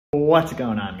What's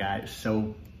going on, guys?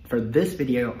 So for this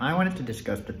video, I wanted to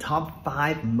discuss the top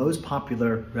 5 most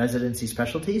popular residency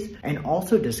specialties and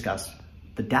also discuss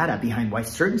the data behind why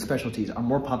certain specialties are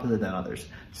more popular than others.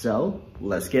 So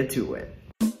let's get to it.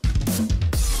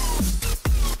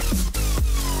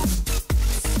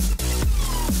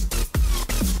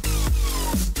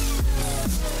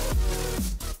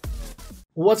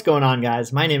 What's going on,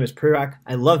 guys? My name is Prerak.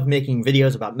 I love making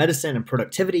videos about medicine and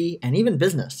productivity and even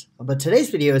business. But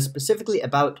today's video is specifically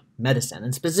about medicine,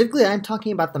 and specifically I'm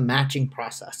talking about the matching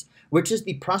process, which is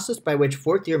the process by which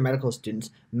fourth-year medical students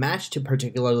match to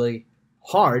particularly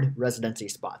hard residency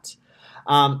spots.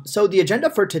 So the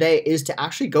agenda for today is to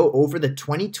actually go over the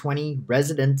 2020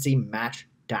 residency match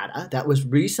data that was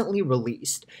recently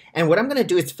released. And what I'm going to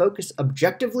do is focus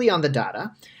objectively on the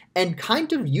data and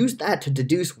kind of use that to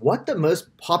deduce what the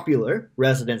most popular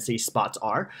residency spots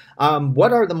are,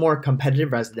 what are the more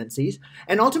competitive residencies,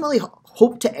 and ultimately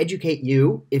hope to educate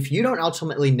you if you don't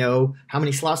ultimately know how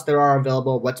many slots there are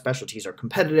available, what specialties are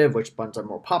competitive, which ones are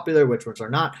more popular, which ones are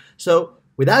not. So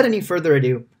without any further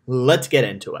ado, let's get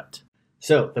into it.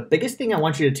 So the biggest thing I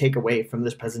want you to take away from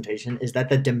this presentation is that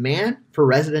the demand for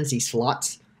residency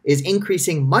slots is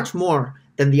increasing much more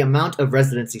than the amount of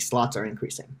residency slots are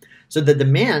increasing. So the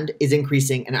demand is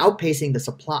increasing and outpacing the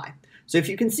supply. So if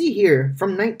you can see here,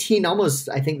 from I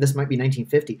think this might be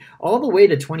 1950, all the way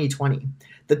to 2020,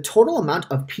 the total amount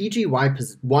of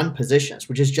PGY1 positions,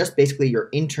 which is just basically your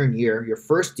intern year, your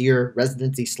first year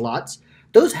residency slots,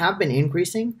 those have been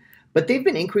increasing, but they've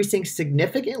been increasing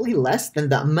significantly less than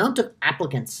the amount of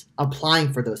applicants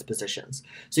applying for those positions.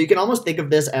 So you can almost think of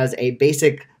this as a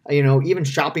basic, even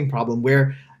shopping problem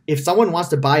where if someone wants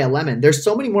to buy a lemon, there's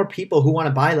so many more people who want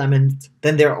to buy lemons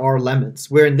than there are lemons,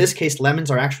 where in this case, lemons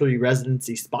are actually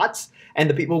residency spots, and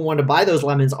the people who want to buy those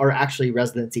lemons are actually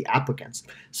residency applicants.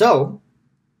 So,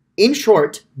 in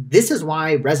short, this is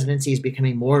why residency is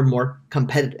becoming more and more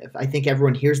competitive. I think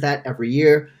everyone hears that every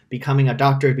year. Becoming a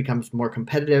doctor becomes more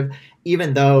competitive,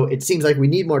 even though it seems like we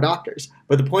need more doctors.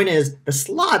 But the point is, the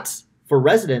slots for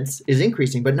residents is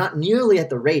increasing, but not nearly at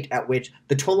the rate at which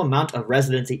the total amount of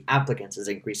residency applicants is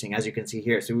increasing, as you can see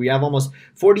here. So we have almost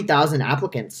 40,000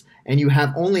 applicants, and you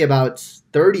have only about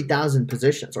 30,000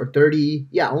 positions, or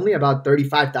only about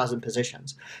 35,000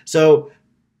 positions. So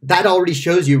that already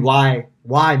shows you why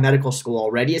medical school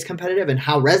already is competitive and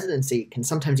how residency can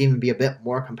sometimes even be a bit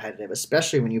more competitive,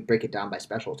 especially when you break it down by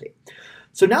specialty.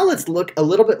 So now let's look a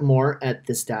little bit more at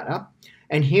this data.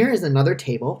 And here is another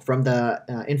table from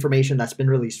the information that's been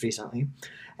released recently.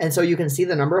 And so you can see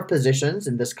the number of positions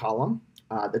in this column,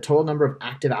 the total number of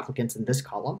active applicants in this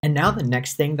column. And now the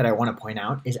next thing that I want to point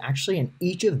out is actually in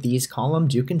each of these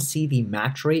columns, you can see the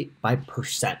match rate by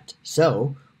percent.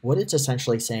 So what it's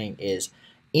essentially saying is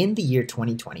in the year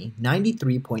 2020,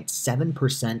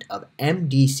 93.7% of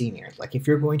MD seniors, like if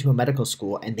you're going to a medical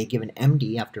school and they give an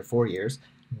MD after 4 years,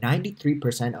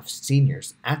 93% of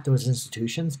seniors at those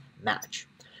institutions match.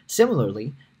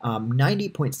 Similarly,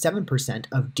 90.7%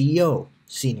 of DO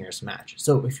seniors match.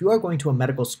 So if you are going to a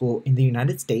medical school in the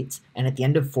United States and at the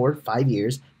end of 4 to 5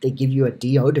 years, they give you a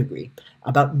DO degree,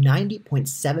 about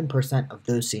 90.7% of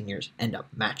those seniors end up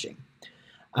matching.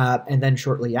 And then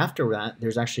shortly after that,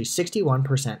 there's actually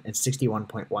 61% and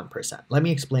 61.1%. Let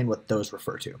me explain what those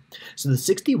refer to. So the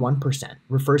 61%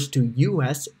 refers to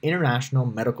US International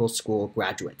Medical School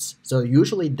graduates. So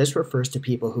usually this refers to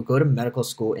people who go to medical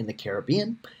school in the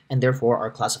Caribbean and therefore are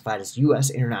classified as US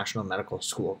International Medical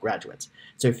School graduates.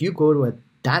 So if you go to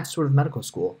that sort of medical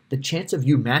school, the chance of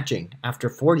you matching after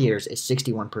 4 years is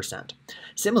 61%.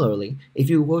 Similarly,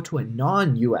 if you go to a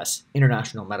non-US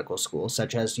international medical school,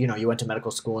 such as, you went to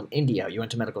medical school in India, you went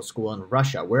to medical school in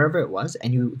Russia, wherever it was,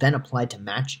 and you then applied to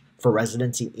match for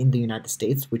residency in the United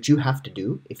States, which you have to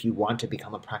do if you want to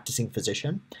become a practicing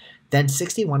physician, then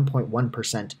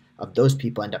 61.1% of those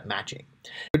people end up matching.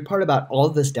 The good part about all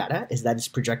of this data is that it's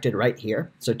projected right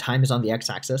here. So time is on the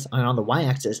x-axis, and on the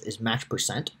y-axis is match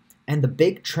percent. And the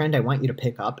big trend I want you to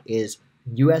pick up is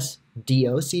US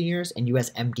DO seniors and US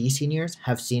MD seniors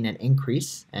have seen an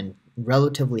increase and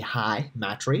relatively high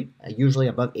match rate, usually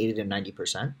above 80 to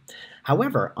 90%.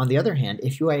 However, on the other hand,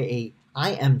 if you are a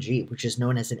IMG, which is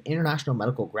known as an international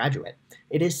medical graduate,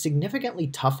 it is significantly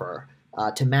tougher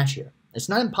to match here. It's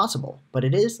not impossible, but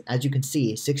it is, as you can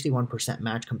see, 61%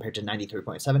 match compared to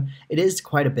 93.7. It is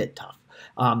quite a bit tough.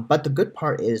 But the good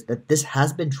part is that this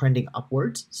has been trending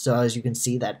upwards. So as you can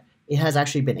see that it has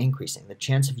actually been increasing. The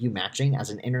chance of you matching as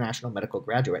an international medical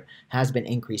graduate has been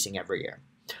increasing every year.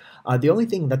 The only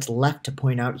thing that's left to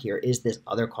point out here is this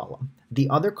other column. The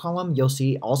other column you'll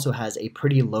see also has a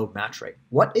pretty low match rate.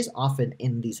 What is often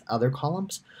in these other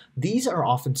columns? These are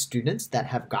often students that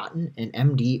have gotten an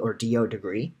MD or DO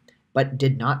degree but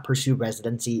did not pursue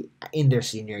residency in their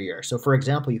senior year. So for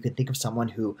example, you can think of someone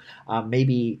who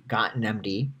maybe got an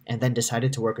MD and then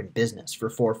decided to work in business for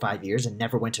 4 or 5 years and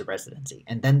never went to residency.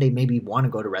 And then they maybe want to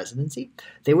go to residency.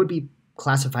 They would be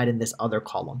classified in this other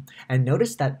column. And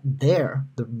notice that there,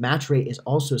 the match rate is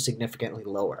also significantly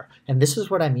lower. And this is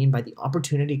what I mean by the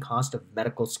opportunity cost of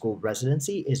medical school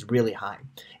residency is really high.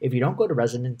 If you don't go to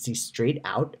residency straight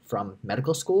out from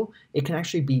medical school, it can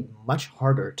actually be much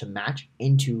harder to match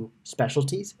into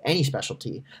specialties, any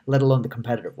specialty, let alone the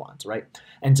competitive ones, right?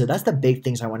 And so that's the big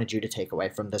things I wanted you to take away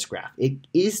from this graph. It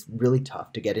is really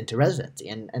tough to get into residency,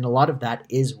 and a lot of that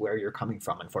is where you're coming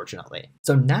from, unfortunately.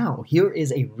 So now here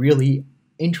is a really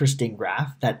interesting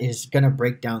graph that is going to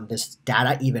break down this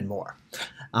data even more.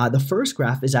 The first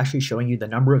graph is actually showing you the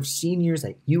number of seniors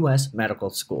at US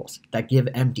medical schools that give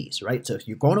MDs, right? So if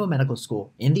you go to a medical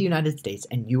school in the United States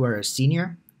and you are a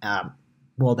senior,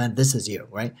 well, then this is you,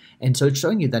 right? And so it's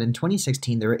showing you that in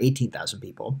 2016, there were 18,000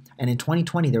 people. And in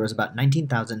 2020, there was about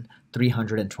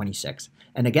 19,326.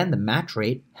 And again, the match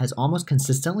rate has almost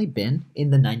consistently been in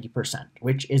the 90%,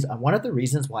 which is one of the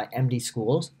reasons why MD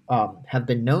schools have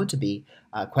been known to be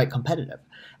quite competitive.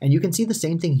 And you can see the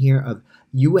same thing here of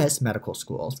US medical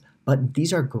schools, but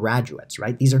these are graduates,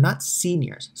 right? These are not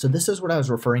seniors. So this is what I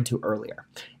was referring to earlier.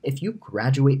 If you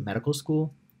graduate medical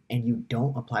school, and you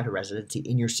don't apply to residency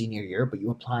in your senior year, but you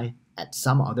apply at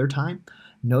some other time,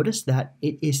 notice that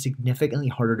it is significantly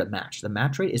harder to match. The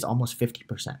match rate is almost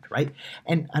 50%, right?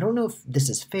 And I don't know if this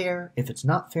is fair, if it's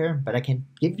not fair, but I can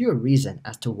give you a reason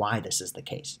as to why this is the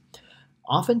case.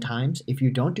 Oftentimes, if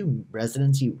you don't do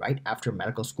residency right after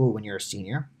medical school when you're a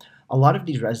senior, a lot of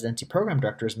these residency program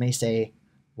directors may say,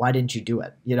 why didn't you do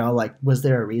it? You know, like, was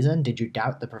there a reason? Did you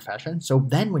doubt the profession? So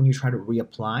then when you try to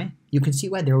reapply, you can see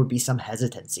why there would be some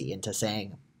hesitancy into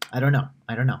saying, I don't know,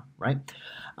 right?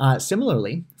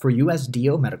 Similarly, for US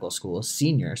DO medical schools,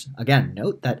 seniors, again,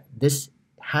 note that this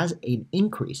has an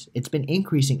increase. It's been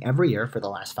increasing every year for the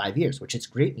last 5 years, which is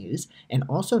great news. And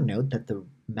also note that the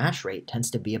match rate tends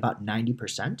to be about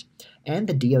 90%, and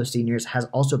the DO seniors has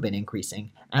also been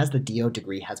increasing as the DO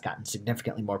degree has gotten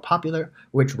significantly more popular,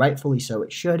 which rightfully so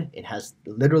it should. It has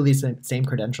literally the same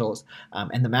credentials,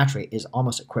 and the match rate is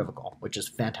almost equivocal, which is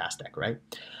fantastic, right?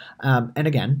 And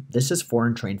again, this is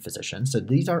foreign trained physicians, so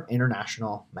these are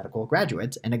international medical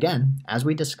graduates, and again, as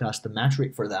we discussed, the match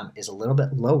rate for them is a little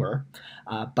bit lower,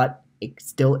 but it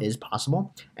still is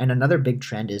possible. And another big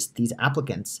trend is these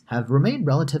applicants have remained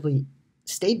relatively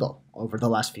stable over the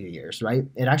last few years, right?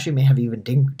 It actually may have even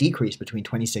decreased between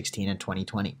 2016 and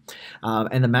 2020.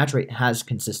 And the match rate has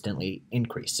consistently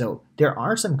increased. So there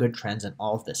are some good trends in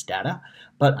all of this data,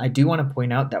 but I do want to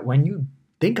point out that when you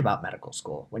think about medical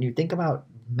school, when you think about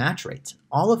match rates,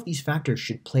 all of these factors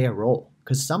should play a role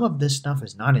because some of this stuff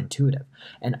is not intuitive.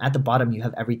 And at the bottom, you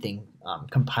have everything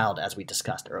compiled as we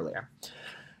discussed earlier.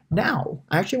 Now,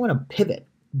 I actually want to pivot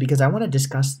because I want to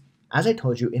discuss, as I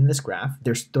told you in this graph,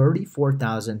 there's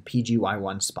 34,000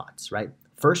 PGY1 spots, right?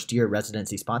 First year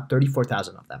residency spot,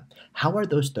 34,000 of them. How are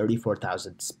those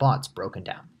 34,000 spots broken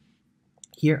down?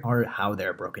 Here are how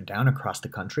they're broken down across the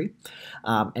country.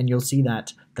 And you'll see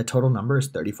that the total number is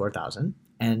 34,000.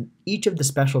 And each of the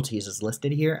specialties is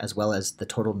listed here as well as the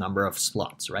total number of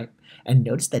slots, right? And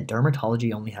notice that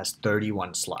dermatology only has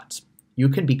 31 slots. You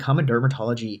can become a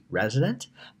dermatology resident,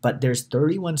 but there's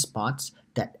 31 spots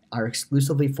that are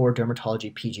exclusively for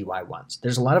dermatology PGY1s.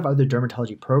 There's a lot of other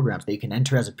dermatology programs that you can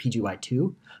enter as a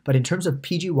PGY2, but in terms of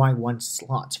PGY1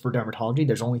 slots for dermatology,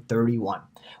 there's only 31,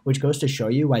 which goes to show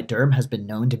you why derm has been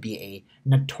known to be a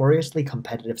notoriously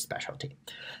competitive specialty.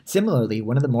 Similarly,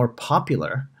 one of the more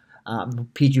popular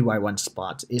PGY1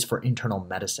 spots is for internal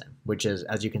medicine, which is,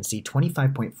 as you can see,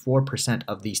 25.4%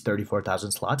 of these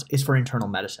 34,000 slots is for internal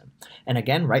medicine. And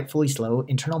again, rightfully so,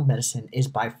 internal medicine is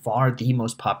by far the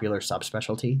most popular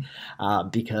subspecialty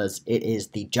because it is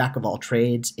the jack of all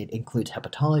trades. It includes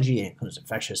hepatology, it includes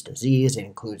infectious disease, it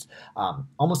includes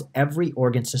almost every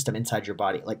organ system inside your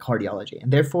body, like cardiology,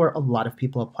 and therefore a lot of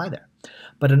people apply there.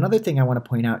 But another thing I want to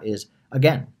point out is,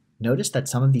 again, notice that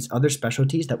some of these other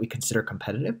specialties that we consider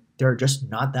competitive, there are just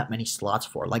not that many slots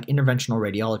for, like interventional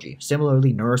radiology.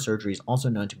 Similarly, neurosurgery is also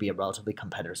known to be a relatively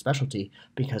competitive specialty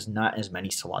because not as many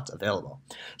slots available.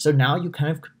 So now you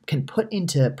kind of can put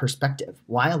into perspective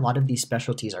why a lot of these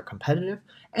specialties are competitive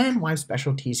and why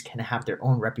specialties can have their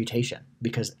own reputation.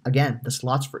 Because again, the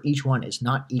slots for each one is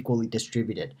not equally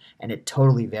distributed and it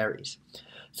totally varies.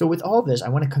 So with all this, I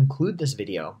want to conclude this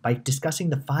video by discussing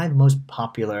the 5 most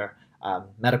popular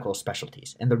medical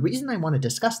specialties. And the reason I want to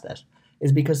discuss this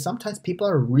is because sometimes people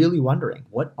are really wondering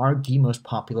what are the most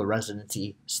popular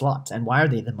residency slots and why are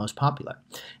they the most popular.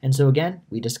 And so again,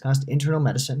 we discussed internal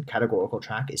medicine categorical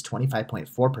track is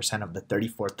 25.4% of the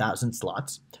 34,000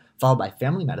 slots, followed by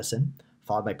family medicine,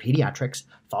 followed by pediatrics,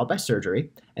 followed by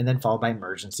surgery, and then followed by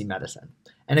emergency medicine.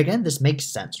 And again, this makes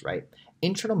sense, right?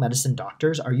 Internal medicine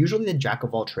doctors are usually the jack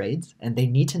of all trades, and they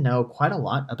need to know quite a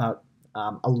lot about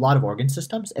a lot of organ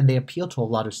systems, and they appeal to a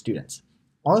lot of students.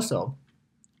 Also,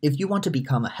 if you want to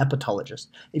become a hepatologist,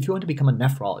 if you want to become a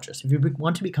nephrologist, if you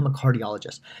want to become a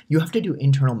cardiologist, you have to do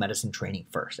internal medicine training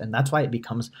first, and that's why it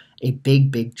becomes a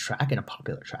big track and a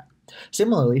popular track.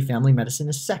 Similarly, family medicine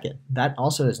is second. That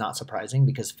also is not surprising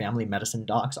because family medicine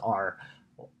docs are,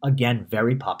 again,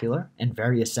 very popular and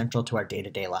very essential to our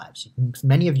day-to-day lives.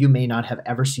 Many of you may not have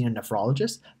ever seen a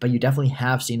nephrologist, but you definitely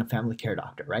have seen a family care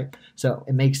doctor, right? So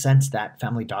it makes sense that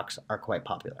family docs are quite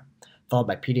popular. Followed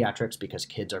by pediatrics because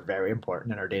kids are very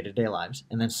important in our day-to-day lives,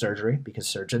 and then surgery because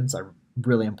surgeons are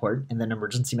really important, and then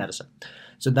emergency medicine.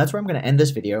 So that's where I'm going to end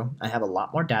this video. I have a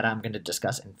lot more data I'm going to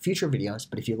discuss in future videos,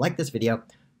 but if you like this video,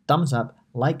 thumbs up,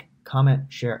 like,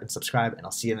 comment, share, and subscribe, and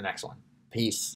I'll see you in the next one. Peace.